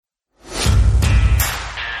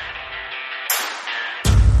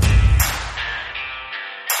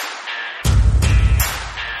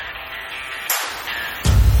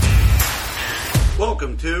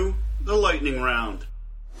to the Lightning Round.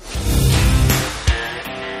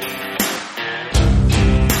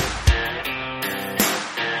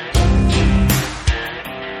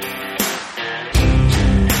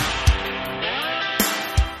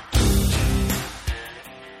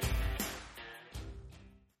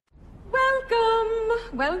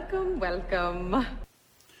 Welcome.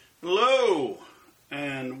 Hello,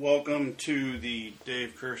 and welcome to the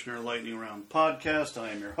Dave Kershner Lightning Round podcast.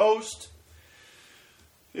 I am your host.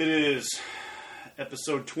 It is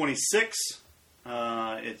episode 26.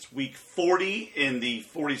 It's week 40 in the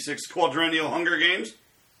 46 Quadrennial Hunger Games.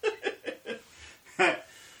 A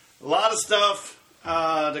lot of stuff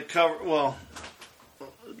to cover. Well,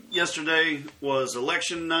 yesterday was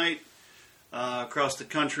election night. Across the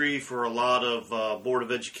country for a lot of Board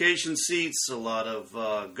of Education seats, a lot of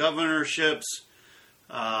governorships,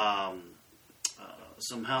 some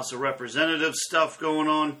House of Representatives stuff going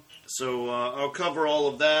on. So I'll cover all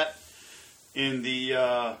of that in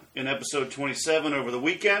episode 27 over the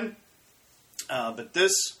weekend. But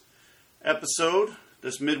this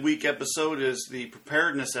midweek episode, is the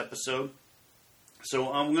preparedness episode.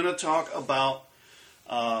 So I'm going to talk about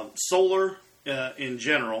solar in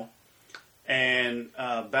general. And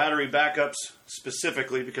battery backups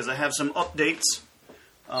specifically, because I have some updates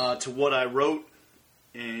to what I wrote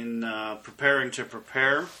in Preparing to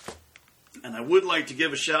Prepare. And I would like to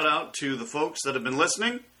give a shout out to the folks that have been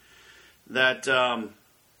listening that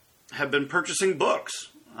have been purchasing books.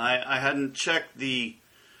 I hadn't checked the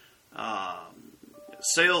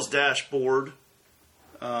sales dashboard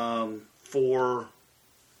for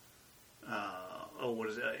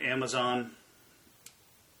Amazon.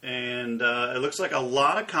 And it looks like a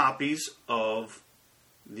lot of copies of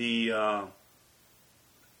the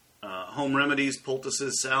home remedies,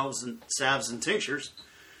 poultices, salves, and tinctures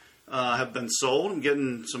have been sold. I'm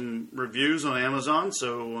getting some reviews on Amazon,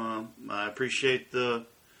 so I appreciate the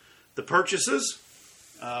purchases.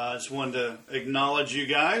 I just wanted to acknowledge you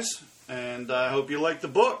guys, and I hope you like the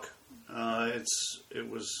book. It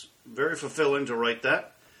was very fulfilling to write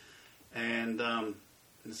that, and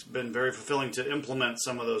it's been very fulfilling to implement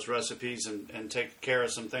some of those recipes and take care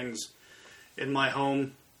of some things in my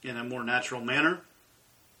home in a more natural manner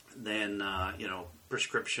than,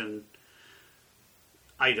 prescription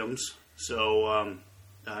items. So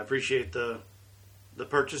I appreciate the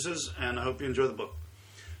purchases, and I hope you enjoy the book.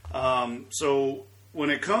 So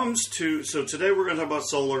when it comes to... So today we're going to talk about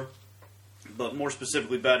solar, but more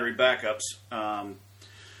specifically battery backups.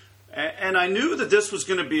 And I knew that this was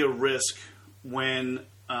going to be a risk whenever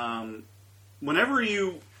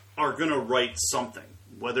you are going to write something,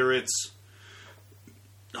 whether it's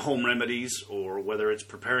home remedies or whether it's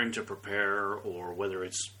preparing to prepare or whether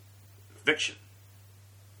it's fiction,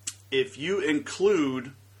 if you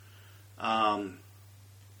include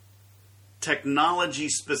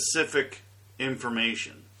technology-specific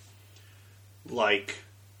information like,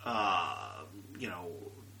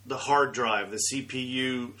 the hard drive, the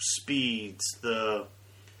CPU speeds, the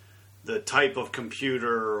type of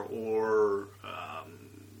computer, or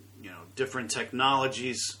different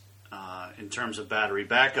technologies in terms of battery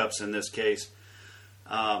backups in this case,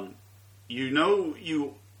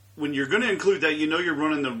 when you're going to include that, you're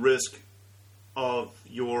running the risk of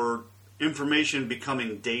your information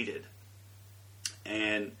becoming dated.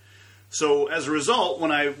 And so as a result,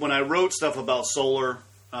 when I wrote stuff about solar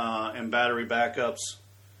and battery backups,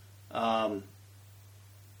 I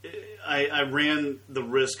ran the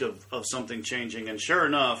risk of something changing, and sure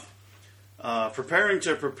enough, Preparing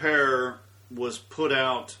to Prepare was put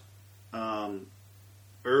out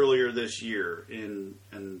earlier this year in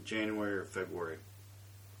January or February.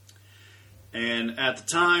 And at the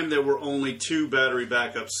time, there were only 2 battery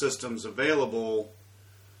backup systems available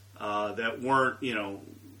that weren't,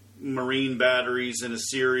 marine batteries in a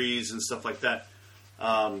series and stuff like that.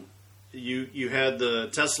 You had the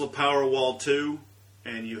Tesla Powerwall 2,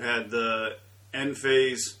 and you had the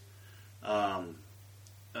N-phase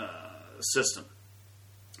system.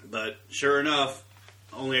 But sure enough,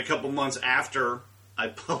 only a couple months after I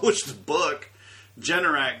published the book,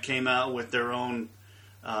 Generac came out with their own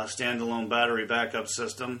standalone battery backup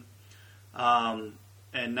system. And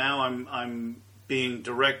now I'm being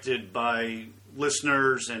directed by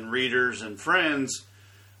listeners and readers and friends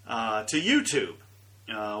to YouTube,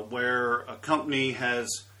 where a company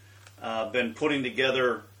has been putting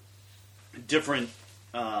together different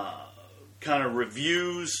kind of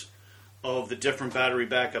reviews of the different battery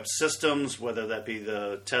backup systems, whether that be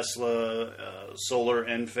the Tesla solar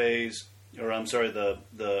N-phase, or I'm sorry, the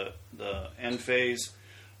N-phase,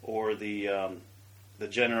 or the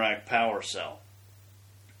Generac power cell.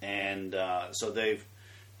 And so they've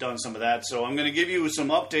done some of that. So I'm going to give you some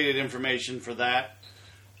updated information for that.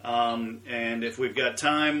 And if we've got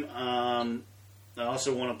time, I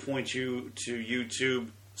also want to point you to YouTube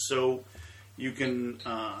so you can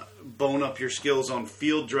bone up your skills on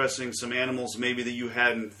field dressing some animals maybe that you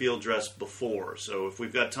hadn't field dressed before. So if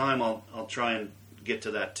we've got time, I'll try and get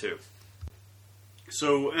to that too.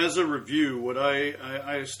 So as a review, what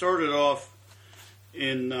I started off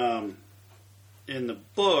in the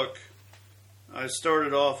book, I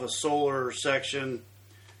started off a solar section.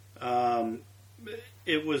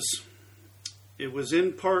 It was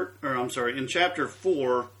in chapter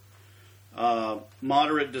 4,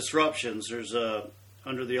 moderate disruptions. There's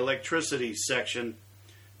under the electricity section,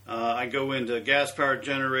 I go into gas-powered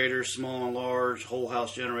generators, small and large, whole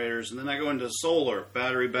house generators, and then I go into solar,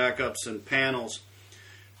 battery backups, and panels.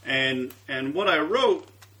 And what I wrote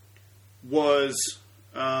was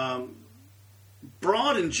broad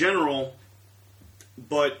in general,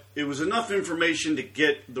 but it was enough information to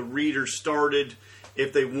get the reader started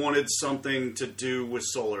if they wanted something to do with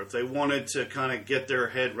solar, if they wanted to kind of get their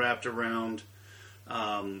head wrapped around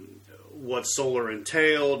what solar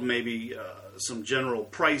entailed, maybe some general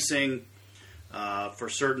pricing for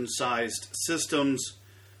certain sized systems.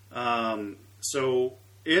 So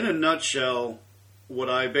in a nutshell,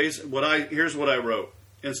 here's what I wrote.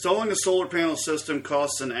 Installing a solar panel system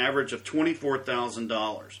costs an average of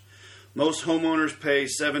 $24,000. Most homeowners pay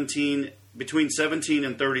between $17,000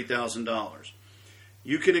 and $30,000.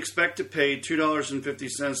 You can expect to pay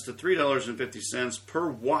 $2.50 to $3.50 per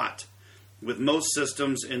watt, with most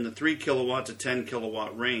systems in the 3 kilowatt to 10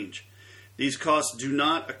 kilowatt range. These costs do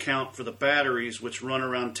not account for the batteries, which run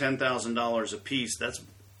around $10,000 a piece. That's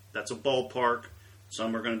a ballpark.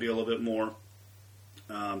 Some are going to be a little bit more.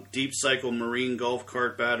 Deep cycle marine golf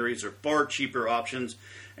cart batteries are far cheaper options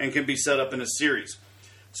and can be set up in a series.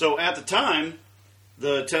 So at the time,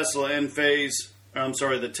 the Tesla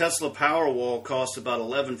the Tesla Powerwall cost about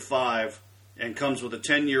 $11,500 and comes with a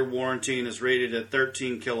 10-year warranty and is rated at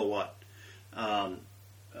 13 kilowatt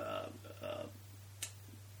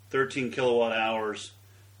 13 kilowatt hours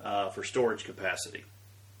for storage capacity.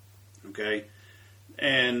 Okay,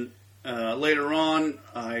 and later on,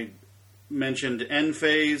 I mentioned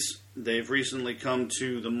Enphase. They've recently come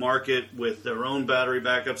to the market with their own battery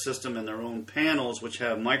backup system and their own panels, which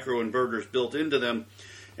have microinverters built into them.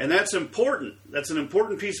 And that's important. That's an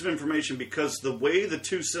important piece of information because the way the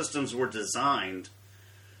two systems were designed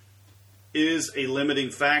is a limiting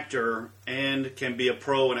factor and can be a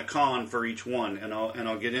pro and a con for each one. And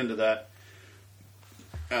I'll get into that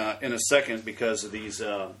in a second because of these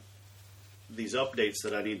updates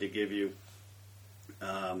that I need to give you.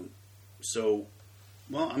 I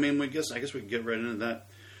guess we can get right into that.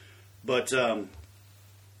 But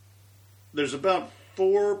there's about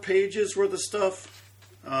 4 pages worth of stuff.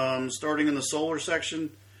 Starting in the solar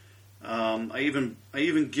section, I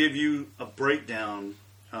even give you a breakdown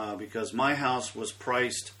because my house was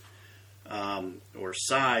priced or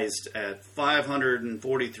sized at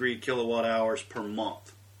 543 kilowatt hours per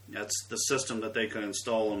month. That's the system that they could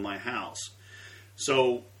install in my house.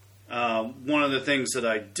 So one of the things that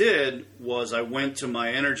I did was I went to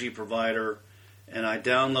my energy provider and I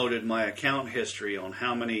downloaded my account history on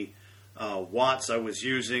how many watts I was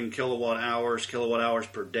using, kilowatt hours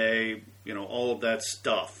per day, all of that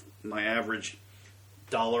stuff. My average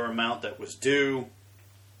dollar amount that was due,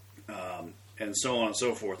 and so on and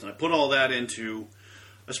so forth. And I put all that into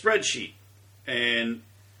a spreadsheet. And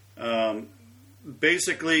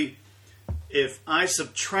basically, if I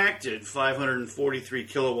subtracted 543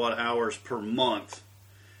 kilowatt hours per month,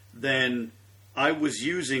 then I was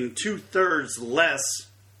using 2/3 less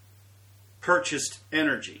purchased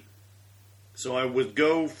energy. So I would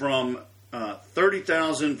go from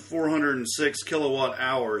 30,406 kilowatt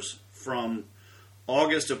hours from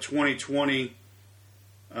August of 2020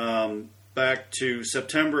 back to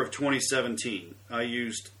September of 2017. I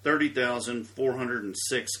used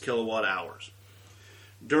 30,406 kilowatt hours.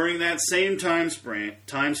 During that same time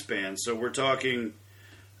span, so we're talking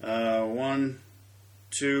 1,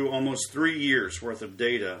 2, almost 3 years worth of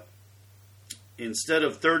data. Instead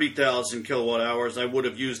of 30,000 kilowatt hours, I would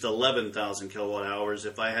have used 11,000 kilowatt hours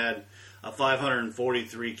if I had a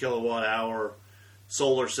 543 kilowatt hour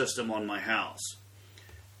solar system on my house.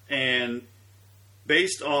 And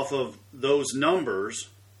based off of those numbers,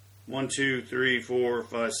 1, 2, 3, 4,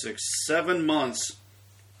 5, 6, 7 months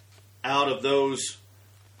out of those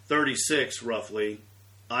 36 roughly,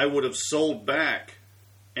 I would have sold back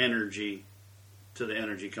energy to the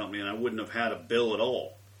energy company and I wouldn't have had a bill at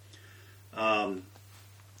all.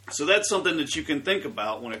 So that's something that you can think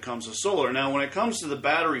about when it comes to solar. Now, when it comes to the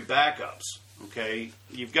battery backups, Okay,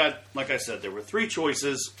 you've got, like I said, there were three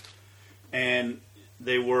choices, and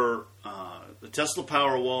they were the Tesla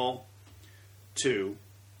Powerwall 2,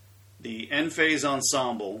 the Enphase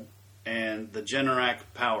Ensemble, and the Generac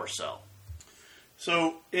Power Cell.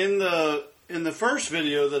 So in the first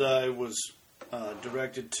video that I was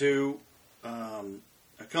directed to,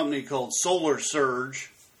 a company called Solar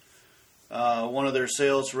Surge, one of their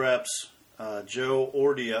sales reps, Joe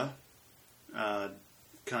Ordia,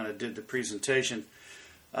 kind of did the presentation.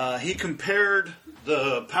 He compared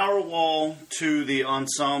the Powerwall to the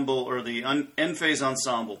Ensemble, or the Enphase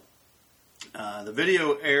Ensemble. The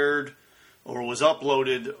video aired or was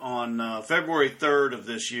uploaded on February 3rd of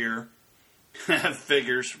this year. I have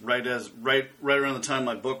figures right around the time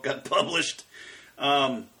my book got published,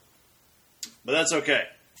 but that's okay.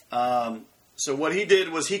 So what he did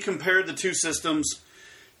was he compared the two systems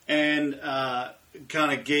and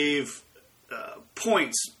kind of gave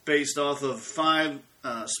points based off of 5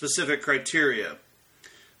 specific criteria: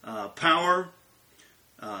 power,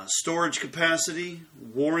 storage capacity,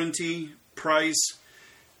 warranty, price,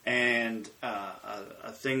 and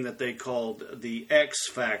a thing that they called the X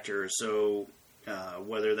factor. So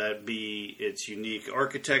whether that be its unique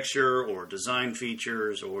architecture or design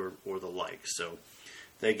features or the like. So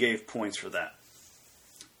they gave points for that.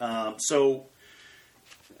 A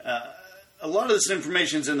lot of this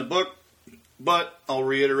information is in the book, but I'll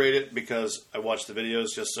reiterate it because I watched the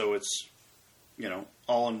videos just so it's,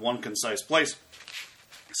 all in one concise place.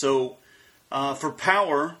 So for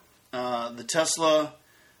power, the Tesla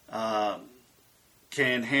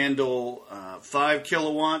can handle 5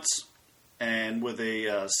 kilowatts and with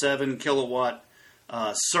a 7 kilowatt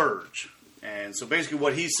surge. And so basically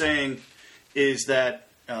what he's saying is that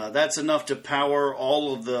that's enough to power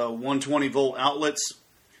all of the 120 volt outlets,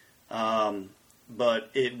 but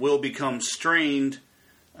it will become strained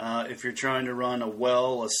if you're trying to run a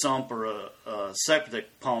well, a sump, or a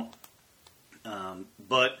septic pump.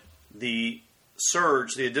 But the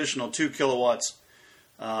surge, the additional 2 kilowatts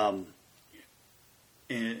as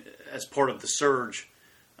part of the surge,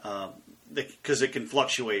 because it can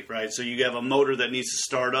fluctuate, right? So you have a motor that needs to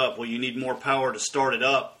start up. Well, you need more power to start it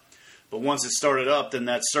up. But once it's started up, then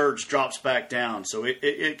that surge drops back down. So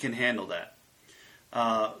it can handle that.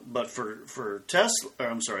 But for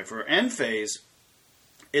Enphase,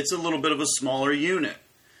 it's a little bit of a smaller unit.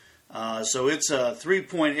 So it's a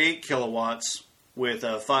 3.8 kilowatts with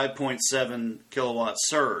a 5.7 kilowatt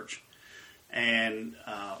surge. And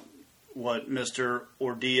what Mr.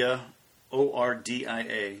 Ordia,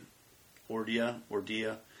 O-R-D-I-A,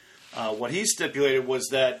 Ordia, what he stipulated was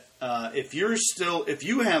that if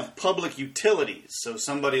you have public utilities, so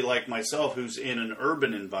somebody like myself who's in an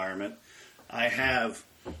urban environment, I have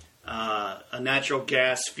a natural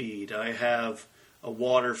gas feed, I have a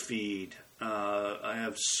water feed, I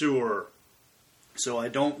have sewer, so I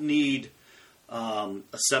don't need a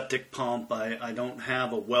septic pump, I don't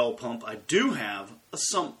have a well pump. I do have a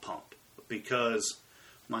sump pump because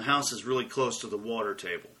my house is really close to the water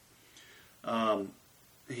table.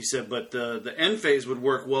 He said, but the Enphase would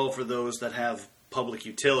work well for those that have public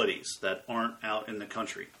utilities that aren't out in the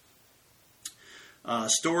country.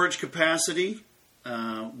 Storage capacity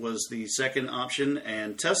was the second option,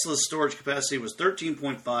 and Tesla's storage capacity was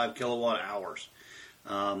 13.5 kilowatt hours.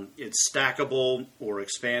 It's stackable or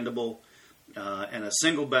expandable, and a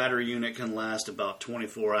single battery unit can last about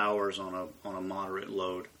 24 hours on a moderate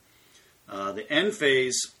load. The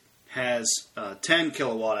Enphase has 10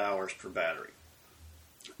 kilowatt hours per battery.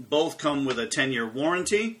 Both come with a 10-year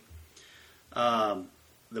warranty.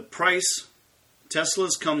 The price,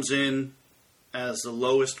 Tesla's comes in as the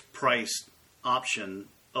lowest priced option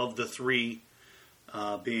of the three,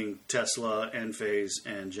 being Tesla, Enphase,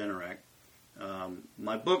 and Generac.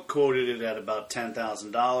 My book quoted it at about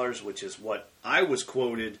 $10,000, which is what I was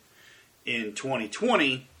quoted in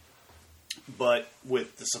 2020. But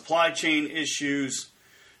with the supply chain issues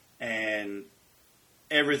and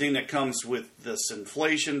everything that comes with this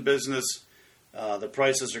inflation business, the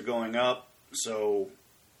prices are going up. So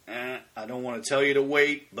I don't want to tell you to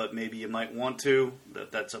wait, but maybe you might want to.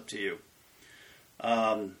 That's up to you.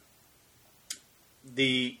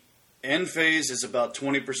 The Enphase is about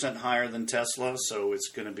 20% higher than Tesla, so it's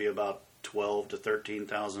going to be about $12,000 to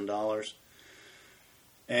 $13,000.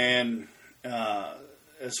 And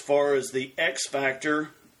as far as the X factor,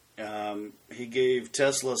 he gave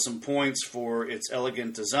Tesla some points for its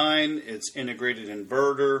elegant design, its integrated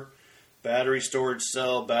inverter, battery storage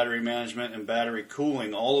cell, battery management, and battery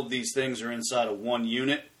cooling. All of these things are inside of one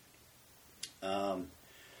unit.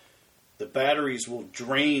 The batteries will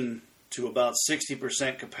drain to about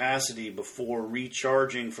 60% capacity before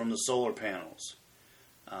recharging from the solar panels.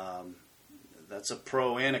 That's a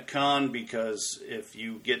pro and a con, because if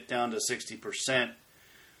you get down to 60%,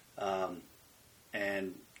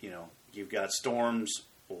 and you've got storms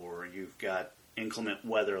or you've got inclement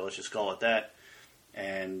weather, let's just call it that,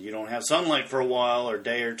 and you don't have sunlight for a while or a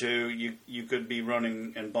day or two, you could be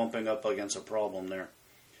running and bumping up against a problem there.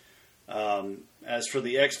 As for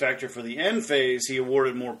the X factor for the N phase, he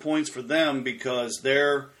awarded more points for them because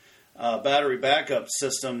their battery backup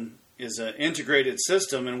system is an integrated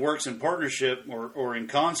system and works in partnership or in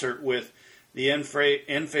concert with the N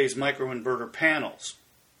phase microinverter panels.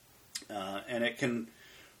 And it can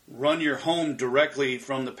run your home directly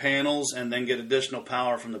from the panels and then get additional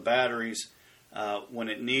power from the batteries when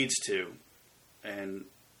it needs to, and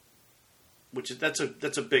that's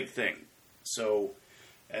a big thing. So,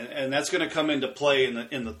 and that's going to come into play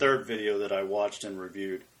in the third video that I watched and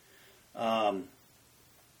reviewed. One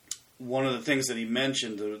of the things that he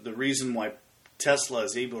mentioned, the reason why Tesla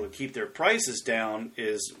is able to keep their prices down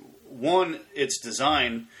is, one, its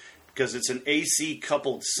design, because it's an AC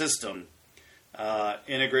coupled system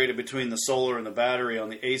integrated between the solar and the battery on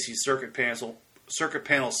the AC circuit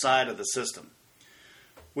panel side of the system,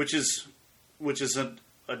 which is a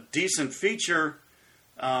decent feature,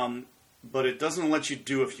 but it doesn't let you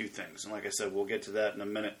do a few things. And like I said, we'll get to that in a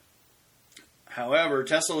minute. However,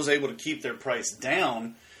 Tesla was able to keep their price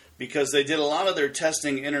down because they did a lot of their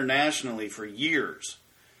testing internationally for years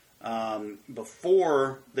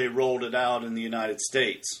before they rolled it out in the United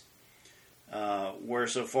States. Where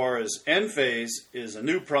so far as N-Phase is a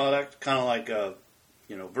new product, kind of like a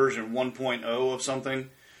version 1.0 of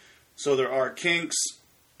something. So there are kinks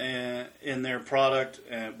in their product,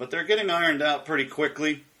 but they're getting ironed out pretty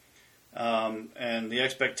quickly. And the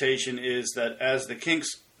expectation is that as the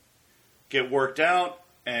kinks get worked out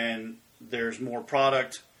and there's more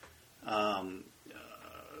product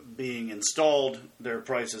being installed, their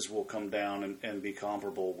prices will come down and be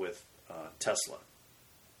comparable with Tesla.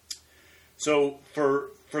 So for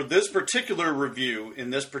this particular review, in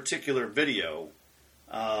this particular video,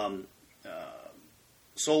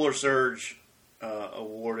 Solar Surge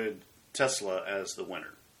awarded Tesla as the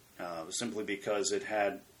winner, simply because it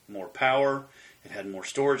had more power, it had more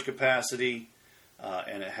storage capacity,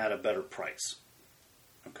 and it had a better price.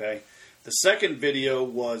 Okay. The second video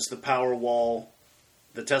was the Powerwall,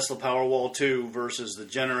 the Tesla Powerwall 2 versus the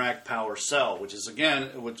Generac Power Cell, which is,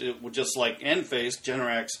 again, just like N-Phase,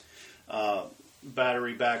 Generac's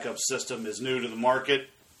battery backup system is new to the market.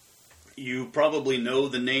 You probably know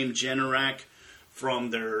the name Generac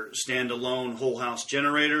from their standalone whole house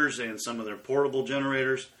generators and some of their portable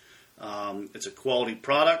generators. It's a quality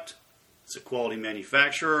product. It's a quality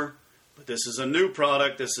manufacturer. But this is a new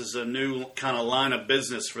product. This is a new kind of line of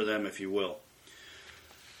business for them, if you will.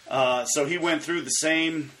 So he went through the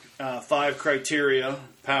same 5 criteria: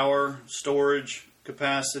 power, storage,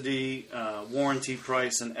 capacity, warranty,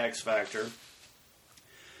 price, and X factor.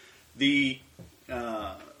 The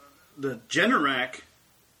Generac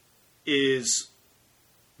is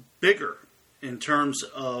bigger in terms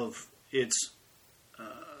of its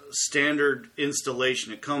standard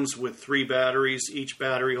installation. It comes with 3 batteries. Each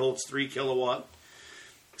battery holds 3 kilowatt.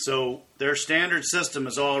 So their standard system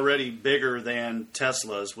is already bigger than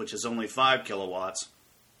Tesla's, which is only 5 kilowatts.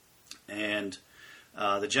 And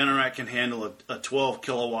the Generac can handle a 12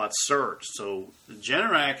 kilowatt surge. So the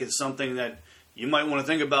Generac is something that you might want to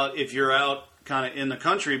think about if you're out kind of in the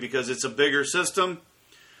country, because it's a bigger system,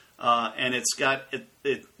 and it's got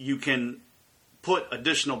it. You can put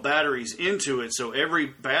additional batteries into it. So every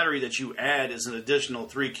battery that you add is an additional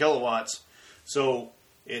 3 kilowatts. So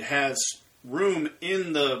it has room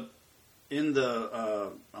in the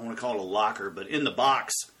I want to call it a locker, but in the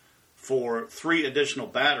box for 3 additional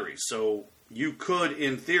batteries. So you could,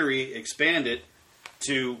 in theory, expand it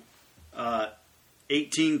to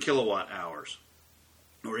 18 kilowatt hours,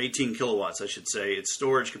 or 18 kilowatts, I should say. Its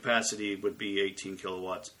storage capacity would be 18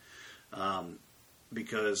 kilowatts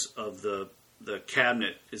because of the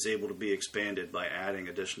cabinet is able to be expanded by adding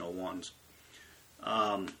additional ones.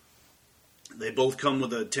 They both come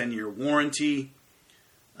with a 10-year warranty.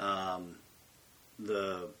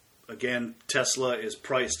 Again, Tesla is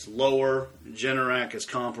priced lower. Generac is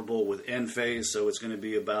comparable with N-Phase, so it's going to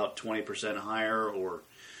be about 20% higher, or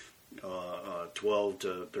 12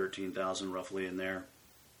 to 13,000 roughly in there.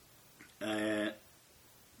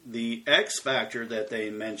 The X factor that they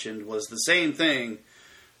mentioned was the same thing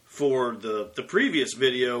for the previous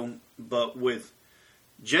video, but with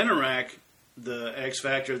Generac, the X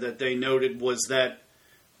factor that they noted was that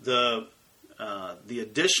the the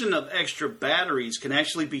addition of extra batteries can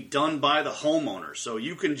actually be done by the homeowner. So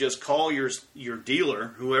you can just call your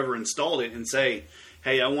dealer, whoever installed it, and say,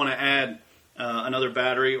 hey, I want to add another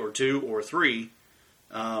battery or 2 or 3.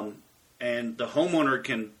 And the homeowner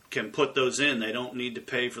can put those in. They don't need to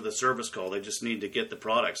pay for the service call. They just need to get the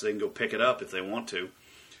products. They can go pick it up if they want to.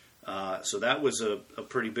 So that was a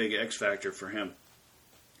pretty big X factor for him.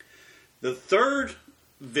 The third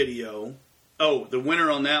video, the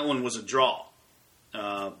winner on that one was a draw.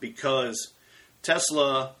 Because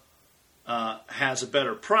Tesla has a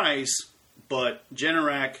better price, but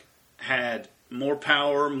Generac had more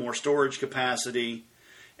power, more storage capacity,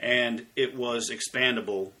 and it was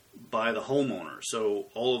expandable by the homeowner. So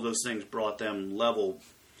all of those things brought them level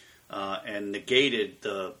and negated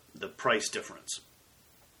the price difference.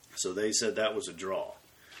 So they said that was a draw.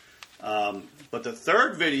 But the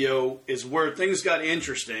third video is where things got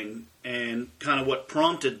interesting and kind of what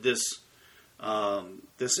prompted this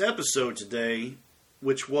episode today,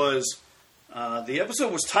 which was the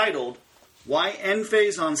episode was titled "Why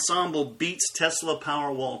Enphase Ensemble Beats Tesla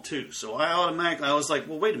Powerwall 2." So I was like,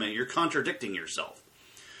 well, wait a minute, you're contradicting yourself.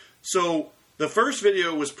 So the first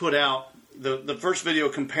video was put out, the first video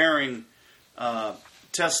comparing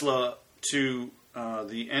Tesla to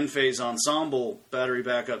the Enphase Ensemble battery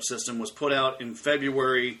backup system was put out in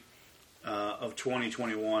February of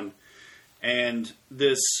 2021, and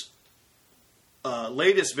this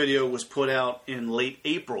latest video was put out in late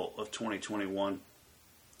April of 2021.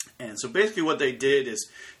 And so basically what they did is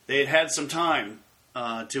they had some time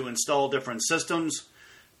to install different systems,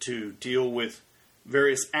 to deal with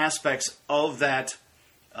various aspects of that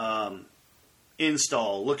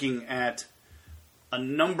install, looking at a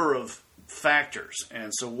number of factors.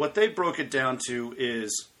 And so what they broke it down to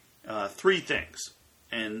is 3 things.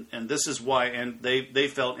 And this is why they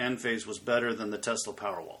felt Enphase was better than the Tesla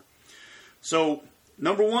Powerwall. So,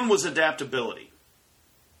 number 1 was adaptability.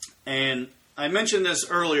 And I mentioned this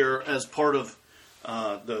earlier as part of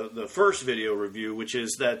the first video review, which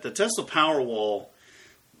is that the Tesla Powerwall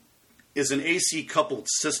is an AC coupled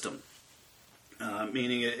system,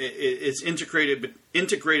 meaning it's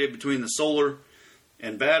integrated between the solar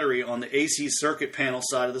and battery on the AC circuit panel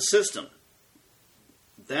side of the system.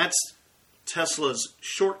 That's Tesla's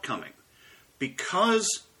shortcoming.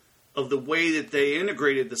 Because of the way that they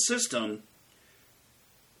integrated the system,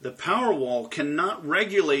 the Powerwall cannot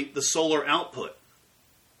regulate the solar output.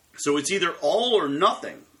 So it's either all or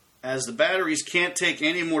nothing, as the batteries can't take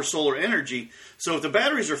any more solar energy. So if the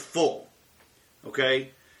batteries are full, okay,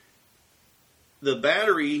 the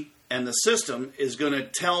battery and the system is going to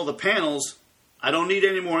tell the panels, I don't need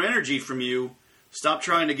any more energy from you. Stop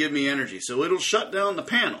trying to give me energy. So it'll shut down the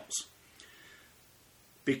panels.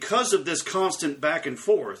 Because of this constant back and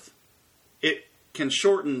forth, it can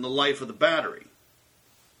shorten the life of the battery.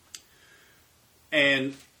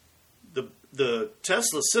 And the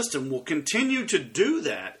Tesla system will continue to do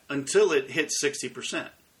that until it hits 60%.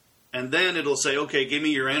 And then it'll say, okay, give me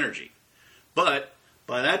your energy. But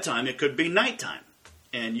by that time, it could be nighttime.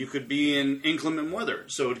 And you could be in inclement weather.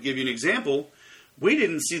 So to give you an example, we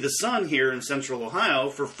didn't see the sun here in central Ohio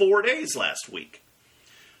for 4 days last week.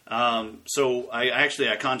 So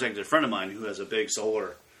I contacted a friend of mine who has a big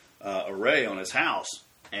solar array on his house.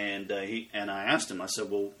 And I asked him, I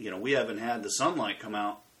said, well, we haven't had the sunlight come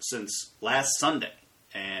out since last Sunday.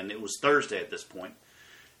 And it was Thursday at this point.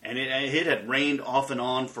 And it had rained off and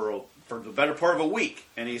on for the better part of a week.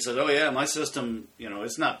 And he said, oh yeah, my system,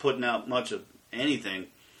 it's not putting out much of anything.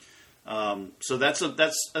 So that's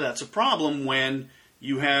a problem when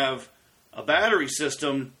you have a battery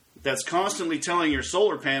system that's constantly telling your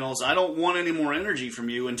solar panels, I don't want any more energy from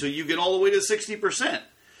you until you get all the way to 60%.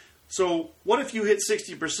 So what if you hit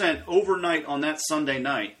 60% overnight on that Sunday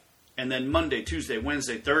night, and then Monday, Tuesday,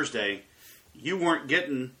 Wednesday, Thursday, you weren't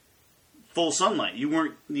getting full sunlight. You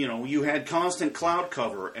weren't, you had constant cloud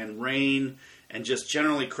cover and rain and just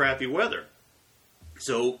generally crappy weather.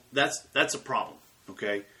 So that's a problem,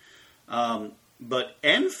 okay? But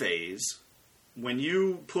Enphase, when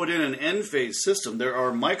you put in an Enphase system, there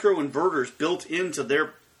are microinverters built into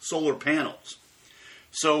their solar panels.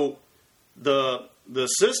 So the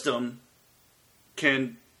system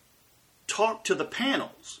can talk to the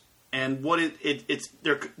panels, and what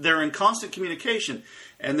they're in constant communication,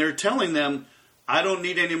 and they're telling them, I don't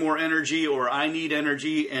need any more energy, or I need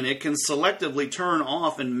energy, and it can selectively turn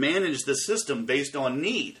off and manage the system based on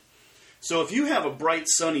need. So if you have a bright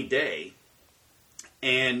sunny day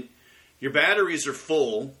and your batteries are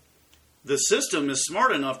full, the system is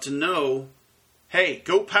smart enough to know, hey,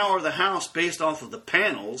 go power the house based off of the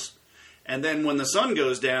panels, and then when the sun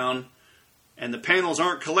goes down and the panels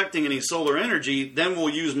aren't collecting any solar energy, then we'll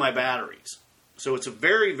use my batteries. So it's a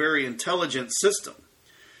very, very intelligent system.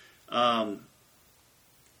 That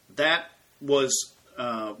was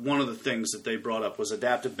one of the things that they brought up, was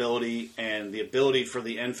adaptability and the ability for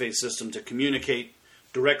the Enphase system to communicate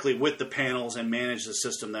directly with the panels and manage the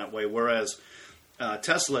system that way, whereas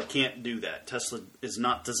Tesla can't do that. Tesla is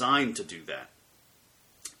not designed to do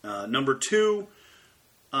that. Number 2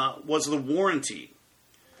 was the warranty.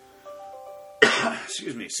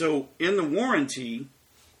 Excuse me. So in the warranty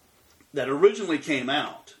that originally came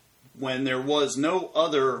out, when there was no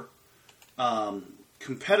other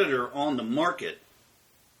competitor on the market,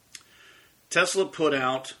 Tesla put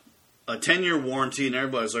out a 10-year warranty, and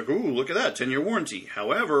everybody's like, ooh, look at that, 10-year warranty.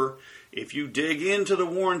 However, if you dig into the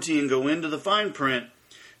warranty and go into the fine print,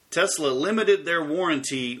 Tesla limited their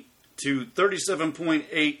warranty to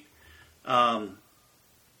 37.8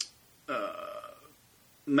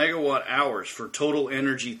 megawatt hours for total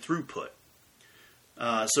energy throughput.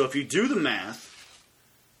 So if you do the math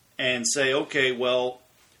and say, okay, well,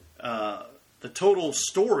 the total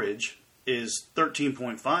storage is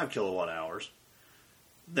 13.5 kilowatt hours,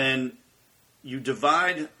 then you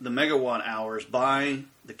divide the megawatt hours by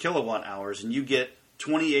the kilowatt hours and you get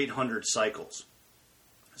 2,800 cycles.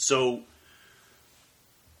 So,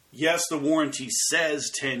 yes, the warranty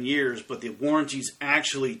says 10 years, but the warranty's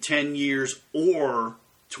actually 10 years or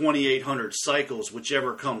 2,800 cycles,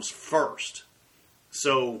 whichever comes first.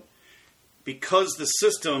 So, because the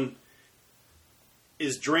system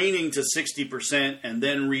is draining to 60% and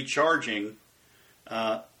then recharging,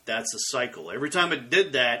 that's a cycle. Every time it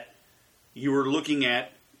did that, you were looking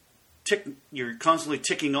at, you're constantly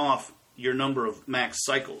ticking off your number of max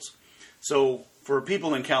cycles. So for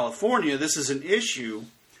people in California, this is an issue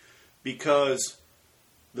because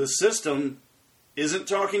the system isn't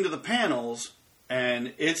talking to the panels,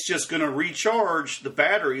 and it's just going to recharge the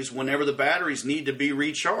batteries whenever the batteries need to be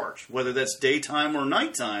recharged, whether that's daytime or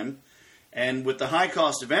nighttime. And with the high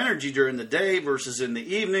cost of energy during the day versus in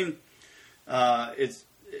the evening, it's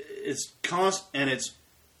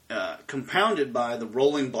compounded by the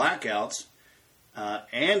rolling blackouts,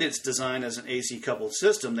 and it's designed as an AC coupled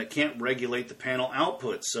system that can't regulate the panel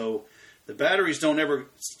output. So the batteries don't ever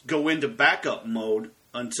go into backup mode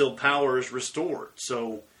until power is restored.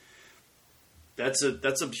 So that's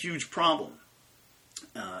a huge problem.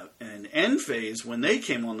 And Enphase, when they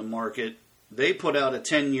came on the market, they put out a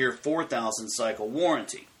 10-year, 4,000 cycle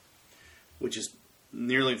warranty, which is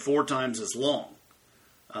nearly 4 times as long.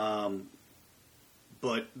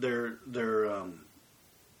 But their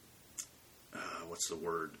what's the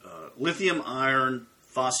word? Lithium iron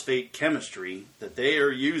phosphate chemistry that they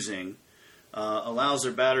are using allows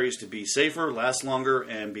their batteries to be safer, last longer,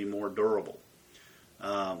 and be more durable.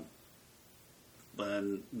 But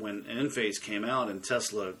when Enphase came out and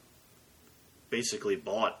Tesla basically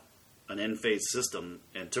bought an Enphase system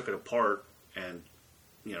and took it apart and,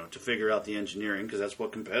 to figure out the engineering, because that's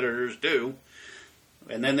what competitors do.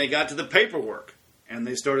 And then they got to the paperwork and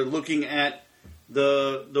they started looking at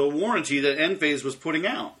the warranty that Enphase was putting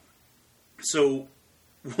out. So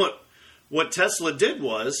what Tesla did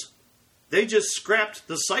was they just scrapped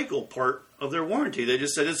the cycle part of their warranty. They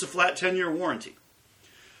just said it's a flat 10-year warranty.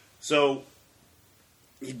 So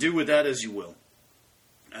you do with that as you will.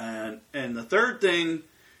 And the third thing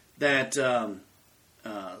that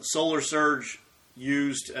Solar Surge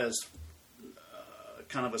used as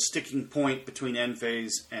kind of a sticking point between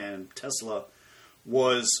Enphase and Tesla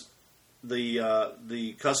was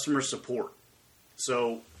the customer support.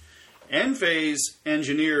 So Enphase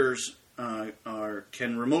engineers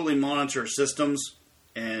can remotely monitor systems,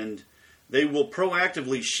 and they will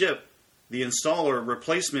proactively ship the installer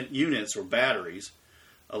replacement units or batteries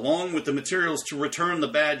along with the materials to return the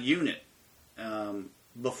bad unit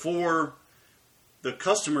before the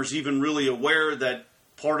customer's even really aware that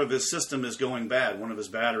part of his system is going bad, one of his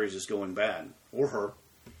batteries is going bad, or her.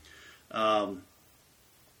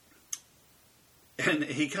 And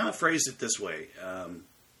he kind of phrased it this way.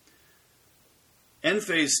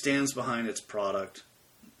 Enphase stands behind its product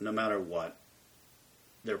no matter what.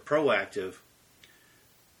 They're proactive.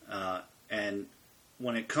 And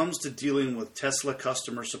when it comes to dealing with Tesla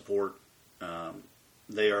customer support,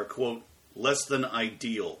 they are, quote, less than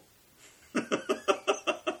ideal.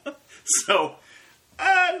 So,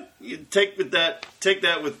 you take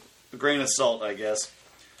that with a grain of salt, I guess.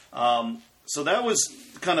 So that was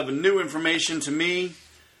kind of a new information to me,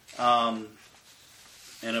 and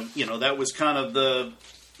that was kind of the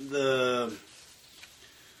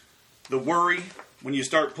worry when you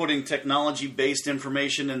start putting technology-based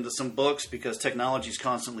information into some books, because technology is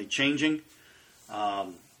constantly changing.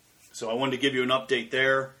 So So I wanted to give you an update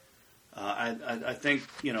there. I think,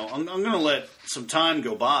 I'm going to let some time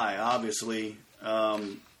go by, obviously.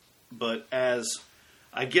 But as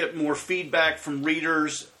I get more feedback from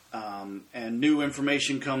readers and new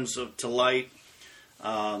information comes to light,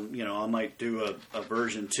 I might do a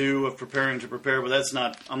version 2 of Preparing to Prepare, but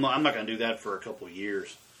I'm not going to do that for a couple of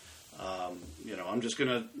years. I'm just going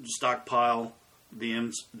to stockpile the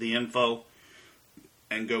info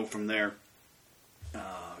and go from there.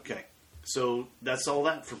 Okay. So that's all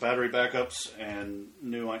that for battery backups and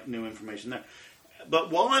new information there. But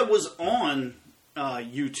while I was on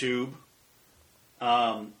YouTube,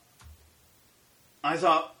 I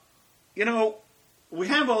thought, we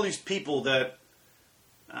have all these people that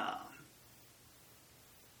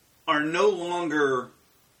are no longer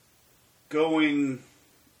going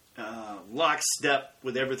lockstep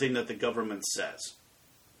with everything that the government says.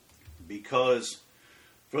 Because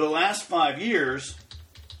for the last 5 years...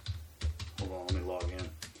 Hold on, let me log in.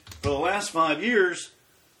 For the last 5 years,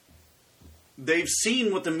 they've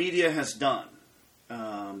seen what the media has done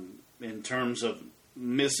in terms of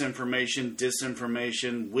misinformation,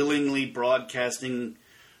 disinformation, willingly broadcasting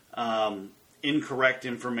incorrect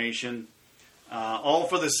information, all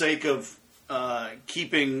for the sake of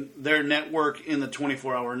keeping their network in the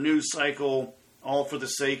 24-hour news cycle, all for the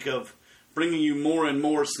sake of bringing you more and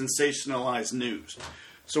more sensationalized news.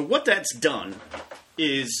 So what that's done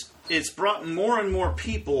is it's brought more and more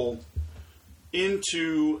people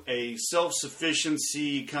into a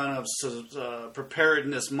self-sufficiency kind of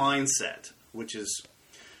preparedness mindset, which is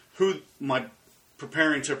who my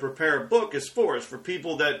Preparing to Prepare book is for. It's for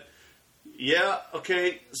people that,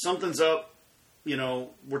 something's up.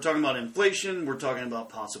 We're talking about inflation. We're talking about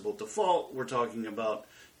possible default. We're talking about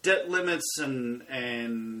debt limits, and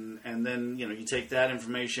then you take that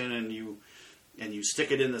information and you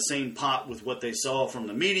stick it in the same pot with what they saw from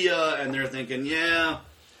the media, and they're thinking,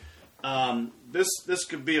 this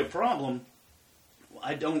could be a problem.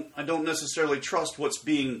 I don't necessarily trust what's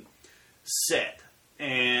being said.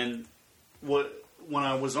 And when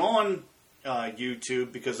I was on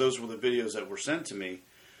YouTube, because those were the videos that were sent to me,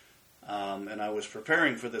 and I was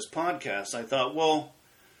preparing for this podcast, I thought, well,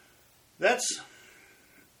 that's,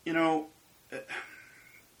 how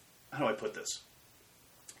do I put this?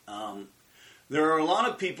 There are a lot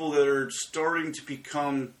of people that are starting to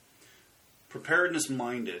become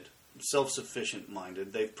preparedness-minded,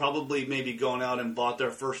 self-sufficient-minded. They've probably maybe gone out and bought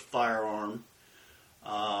their first firearm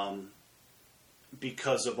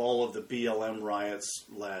because of all of the BLM riots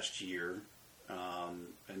last year.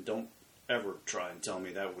 And don't ever try and tell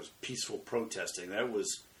me that was peaceful protesting. That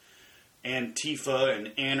was Antifa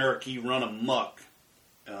and anarchy run amok.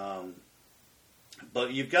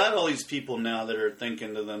 But you've got all these people now that are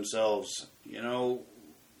thinking to themselves,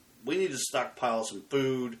 we need to stockpile some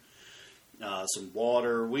food, some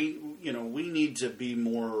water. We need to be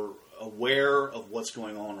more aware of what's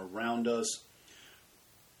going on around us.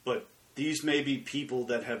 But these may be people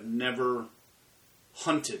that have never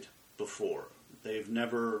hunted before. They've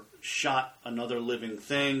never shot another living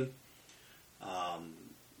thing.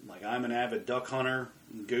 Like I'm an avid duck hunter,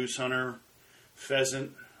 goose hunter,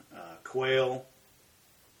 pheasant, quail,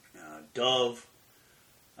 dove.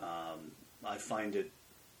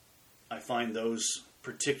 I find those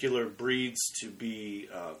particular breeds to be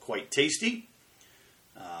quite tasty.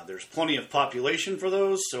 There's plenty of population for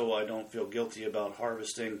those, so I don't feel guilty about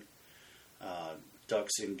harvesting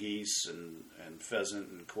ducks and geese and pheasant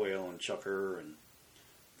and quail and chukar and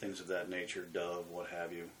things of that nature, dove, what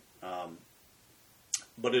have you.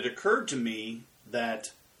 But it occurred to me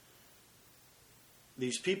that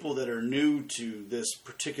these people that are new to this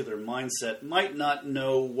particular mindset might not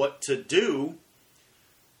know what to do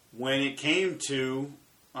when it came to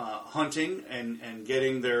hunting and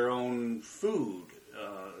getting their own food.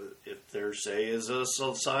 If there, say, is a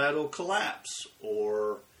societal collapse,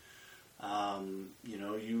 or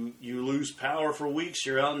you lose power for weeks,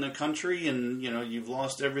 you're out in the country, and you've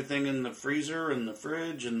lost everything in the freezer and the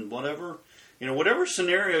fridge and whatever. Whatever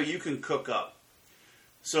scenario you can cook up.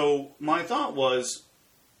 So my thought was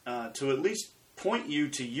to at least point you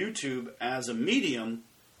to YouTube as a medium.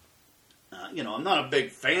 I'm not a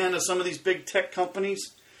big fan of some of these big tech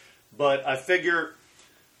companies, but I figure,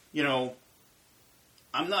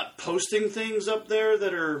 I'm not posting things up there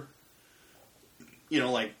that are,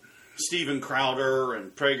 like Steven Crowder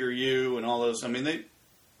and PragerU and all those. I mean,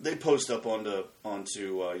 they post up onto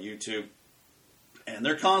YouTube, and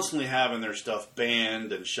they're constantly having their stuff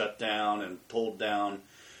banned and shut down and pulled down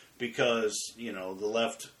because, the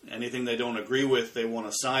left, anything they don't agree with, they want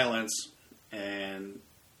to silence, and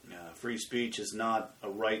free speech is not a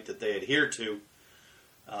right that they adhere to.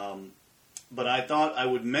 But I thought I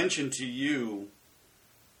would mention to you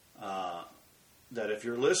that if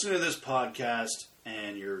you're listening to this podcast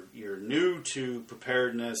and you're new to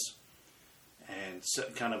preparedness and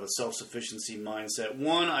kind of a self-sufficiency mindset,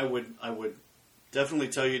 one, I would definitely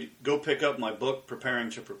tell you to go pick up my book, Preparing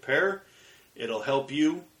to Prepare. It'll help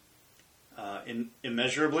you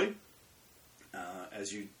immeasurably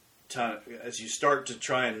as you start to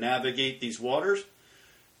try and navigate these waters.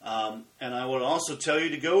 And I would also tell you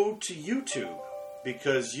to go to YouTube,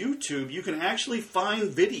 because YouTube, you can actually find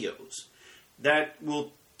videos that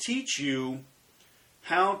will teach you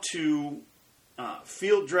how to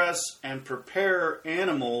field dress and prepare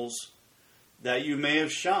animals that you may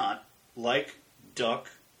have shot, like duck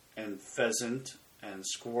and pheasant and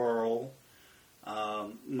squirrel.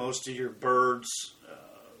 Most of your birds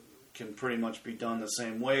can pretty much be done the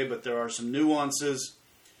same way, but there are some nuances.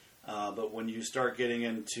 But when you start getting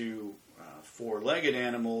into four-legged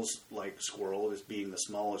animals, like squirrel as being the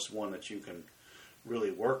smallest one that you can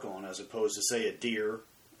really work on, as opposed to, say, a deer,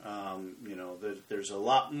 there's a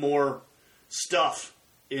lot more stuff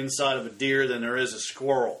inside of a deer than there is a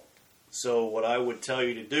squirrel. So what I would tell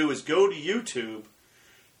you to do is go to YouTube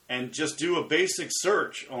and just do a basic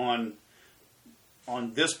search on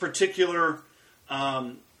this particular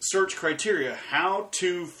search criteria, how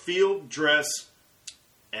to field dress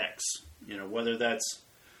X. Whether that's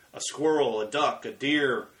a squirrel, a duck, a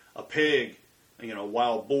deer, a pig,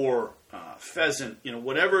 wild boar, pheasant,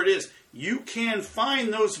 whatever it is. You can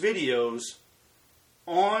find those videos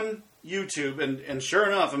on YouTube, and sure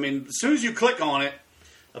enough, as soon as you click on it,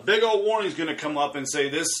 a big old warning is going to come up and say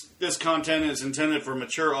this content is intended for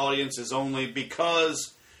mature audiences only,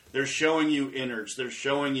 because they're showing you innards. They're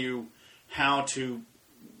showing you how to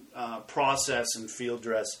process and field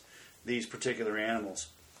dress these particular animals.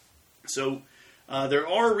 So there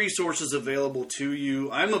are resources available to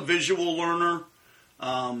you. I'm a visual learner,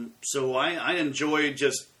 so I enjoy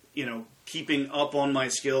just keeping up on my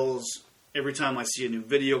skills. Every time I see a new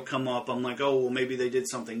video come up, I'm like, oh, well, maybe they did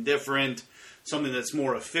something different, something that's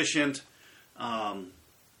more efficient.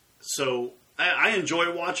 So I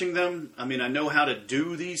enjoy watching them. I know how to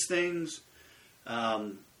do these things.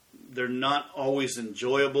 They're not always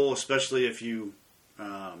enjoyable, especially if you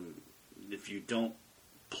don't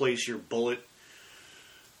place your bullet.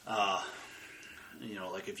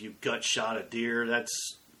 Like if you gut shot a deer, that's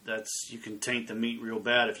you can taint the meat real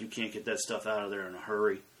bad if you can't get that stuff out of there in a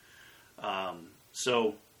hurry.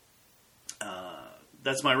 So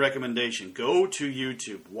that's my recommendation. Go to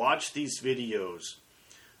YouTube, watch these videos.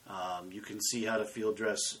 You can see how to field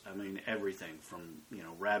dress. Everything from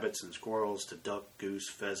rabbits and squirrels to duck, goose,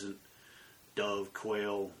 pheasant, dove,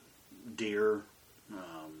 quail, deer.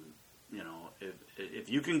 If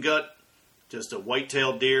you can gut just a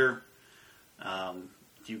white-tailed deer,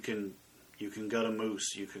 you can gut a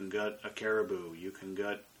moose, you can gut a caribou, you can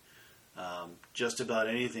gut just about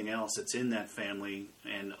anything else that's in that family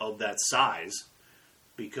and of that size,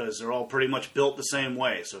 because they're all pretty much built the same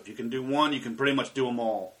way. So if you can do one, you can pretty much do them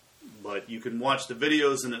all. But you can watch the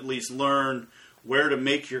videos and at least learn where to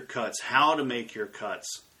make your cuts, how to make your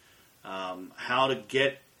cuts, how to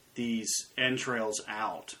get these entrails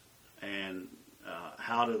out, and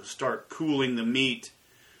how to start cooling the meat.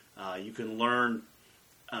 You can learn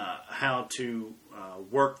how to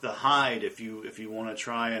work the hide if you want to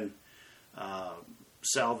try and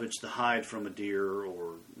salvage the hide from a deer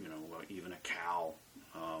or even a cow.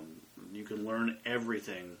 You can learn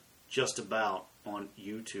everything just about on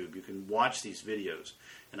YouTube. You can watch these videos,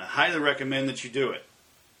 and I highly recommend that you do it,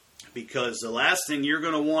 because the last thing you're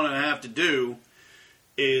going to want to have to do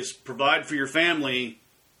is provide for your family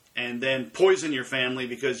and then poison your family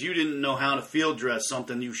because you didn't know how to field dress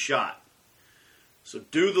something you shot. So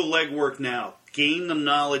do the legwork now. Gain the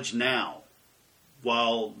knowledge now.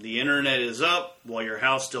 While the internet is up, while your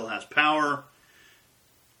house still has power,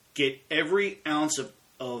 get every ounce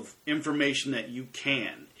of information that you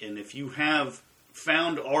can. And if you have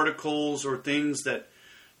found articles or things that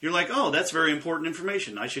you're like, oh, that's very important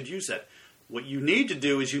information, I should use that. What you need to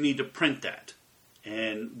do is you need to print that.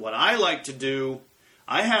 And what I like to do,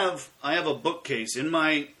 I have a bookcase in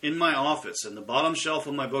my office, and the bottom shelf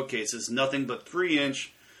of my bookcase is nothing but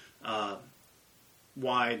 3-inch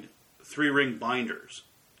wide 3-ring binders.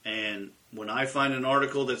 And when I find an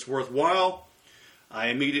article that's worthwhile, I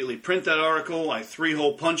immediately print that article, I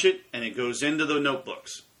 3-hole punch it, and it goes into the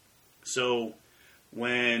notebooks. So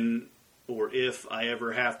when or if I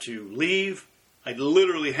ever have to leave, I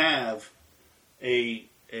literally have a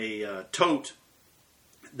tote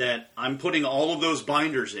that I'm putting all of those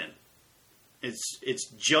binders in. It's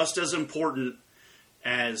just as important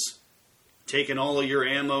as taking all of your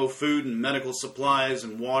ammo, food, and medical supplies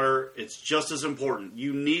and water. It's just as important.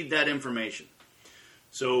 You need that information.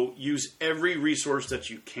 So use every resource that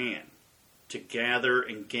you can to gather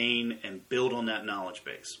and gain and build on that knowledge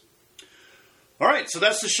base. All right, so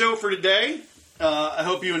that's the show for today. I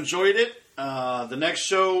hope you enjoyed it. The next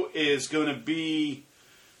show is going to be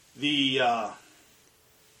the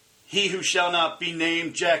He Who Shall Not Be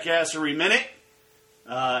Named Jackassery Minute.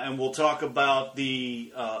 And we'll talk about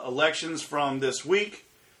the elections from this week,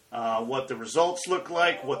 what the results look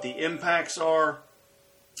like, what the impacts are,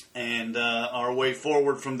 and our way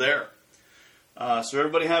forward from there. So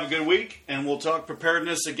everybody have a good week, and we'll talk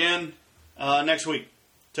preparedness again next week.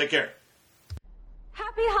 Take care.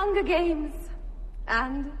 Happy Hunger Games!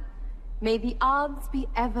 And may the odds be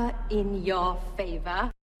ever in your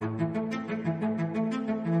favor.